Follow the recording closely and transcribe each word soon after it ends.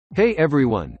Hey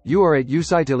everyone, you are at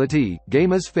Usitility,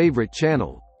 Gamer's favorite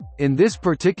channel. In this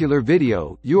particular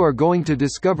video, you are going to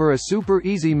discover a super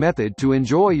easy method to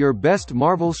enjoy your best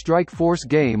Marvel Strike Force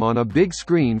game on a big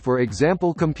screen, for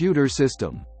example computer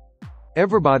system.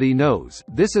 Everybody knows,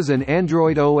 this is an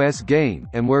Android OS game,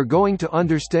 and we're going to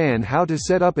understand how to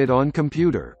set up it on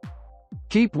computer.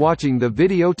 Keep watching the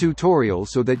video tutorial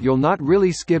so that you'll not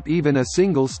really skip even a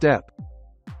single step.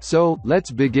 So,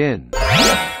 let's begin.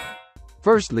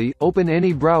 Firstly, open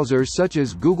any browser such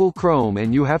as Google Chrome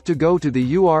and you have to go to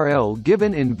the URL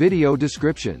given in video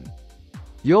description.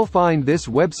 You'll find this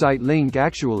website link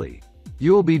actually.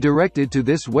 You'll be directed to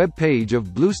this web page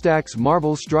of BlueStacks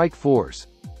Marvel Strike Force.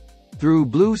 Through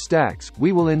BlueStacks,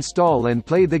 we will install and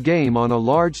play the game on a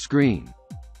large screen.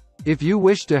 If you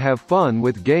wish to have fun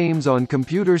with games on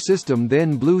computer system,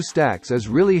 then BlueStacks is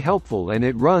really helpful and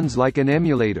it runs like an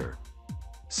emulator.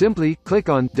 Simply click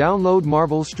on Download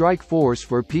Marvel Strike Force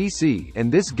for PC and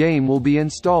this game will be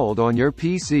installed on your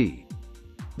PC.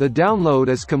 The download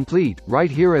is complete.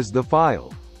 Right here is the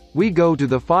file. We go to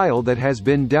the file that has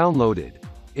been downloaded.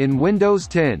 In Windows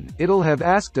 10, it'll have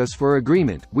asked us for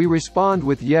agreement. We respond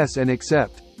with yes and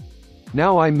accept.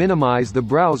 Now I minimize the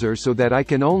browser so that I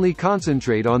can only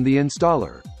concentrate on the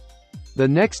installer. The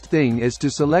next thing is to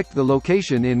select the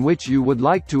location in which you would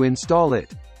like to install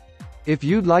it. If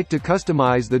you'd like to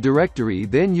customize the directory,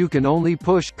 then you can only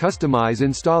push Customize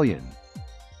Installation.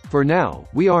 For now,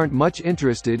 we aren't much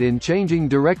interested in changing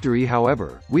directory,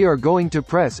 however, we are going to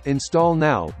press Install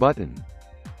Now button.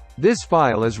 This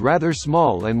file is rather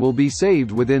small and will be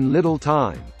saved within little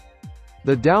time.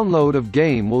 The download of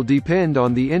game will depend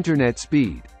on the internet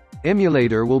speed.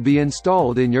 Emulator will be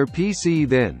installed in your PC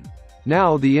then.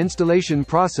 Now the installation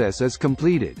process is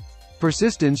completed.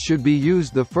 Persistence should be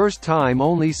used the first time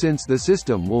only, since the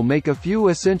system will make a few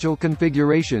essential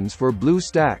configurations for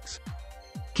BlueStacks.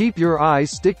 Keep your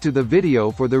eyes stick to the video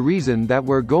for the reason that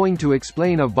we're going to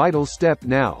explain a vital step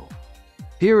now.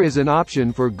 Here is an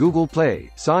option for Google Play.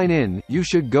 Sign in, you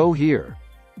should go here.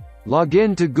 Log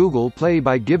in to Google Play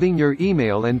by giving your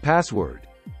email and password.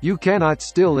 You cannot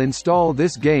still install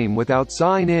this game without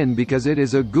sign in because it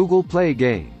is a Google Play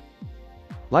game.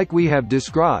 Like we have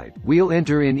described, we'll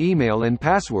enter in email and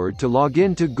password to log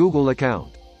in to Google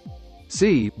account.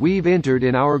 See, we've entered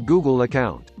in our Google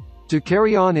account. To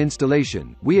carry on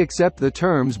installation, we accept the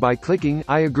terms by clicking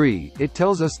I agree. It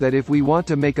tells us that if we want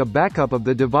to make a backup of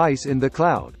the device in the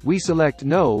cloud, we select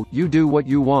no, you do what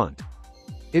you want.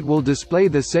 It will display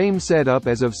the same setup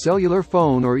as of cellular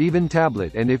phone or even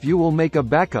tablet, and if you will make a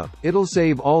backup, it'll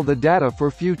save all the data for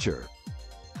future.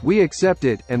 We accept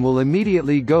it, and will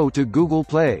immediately go to Google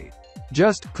Play.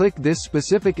 Just click this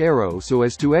specific arrow so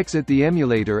as to exit the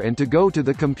emulator and to go to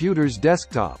the computer's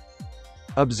desktop.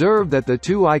 Observe that the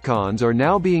two icons are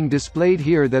now being displayed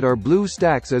here that are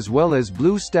BlueStacks as well as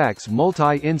BlueStacks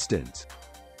multi-instance.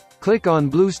 Click on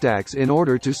BlueStacks in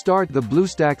order to start the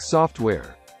BlueStacks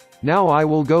software. Now I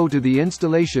will go to the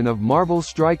installation of Marvel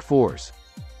Strike Force.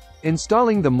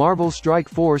 Installing the Marvel Strike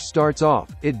Force starts off,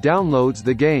 it downloads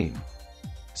the game.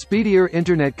 Speedier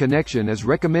internet connection is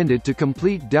recommended to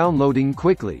complete downloading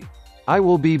quickly. I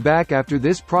will be back after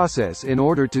this process in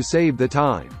order to save the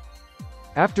time.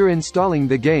 After installing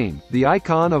the game, the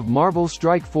icon of Marvel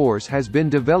Strike Force has been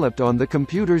developed on the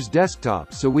computer's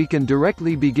desktop so we can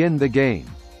directly begin the game.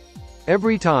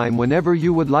 Every time whenever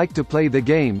you would like to play the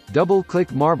game,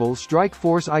 double-click Marvel Strike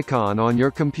Force icon on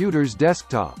your computer's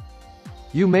desktop.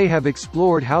 You may have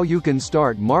explored how you can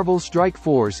start Marvel Strike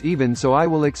Force even, so I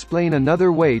will explain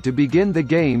another way to begin the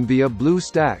game via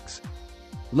BlueStacks.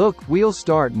 Look, we'll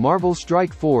start Marvel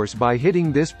Strike Force by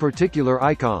hitting this particular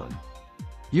icon.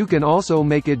 You can also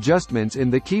make adjustments in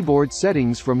the keyboard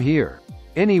settings from here.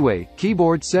 Anyway,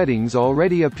 keyboard settings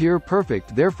already appear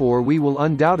perfect, therefore we will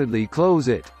undoubtedly close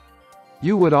it.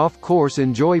 You would of course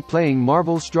enjoy playing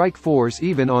Marvel Strike Force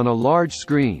even on a large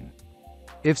screen.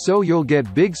 If so, you'll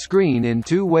get big screen in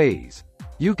two ways.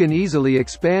 You can easily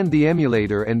expand the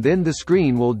emulator and then the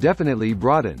screen will definitely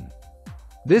broaden.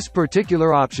 This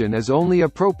particular option is only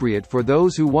appropriate for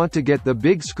those who want to get the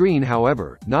big screen,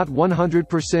 however, not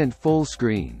 100% full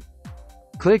screen.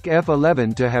 Click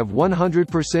F11 to have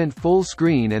 100% full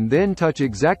screen and then touch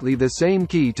exactly the same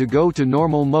key to go to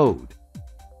normal mode.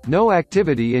 No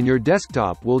activity in your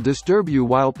desktop will disturb you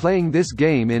while playing this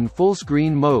game in full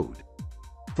screen mode.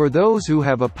 For those who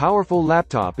have a powerful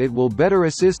laptop, it will better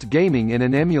assist gaming in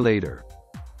an emulator.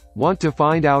 Want to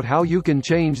find out how you can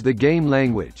change the game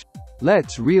language?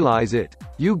 Let's realize it.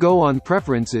 You go on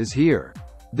Preferences here.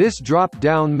 This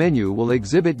drop-down menu will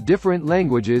exhibit different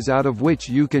languages out of which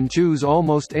you can choose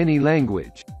almost any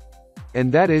language.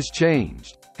 And that is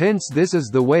changed. Hence this is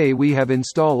the way we have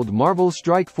installed Marvel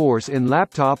Strike Force in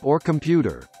laptop or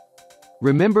computer.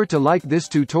 Remember to like this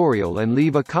tutorial and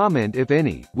leave a comment if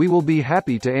any, we will be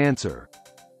happy to answer.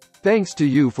 Thanks to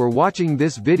you for watching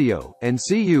this video, and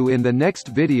see you in the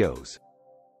next videos.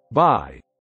 Bye.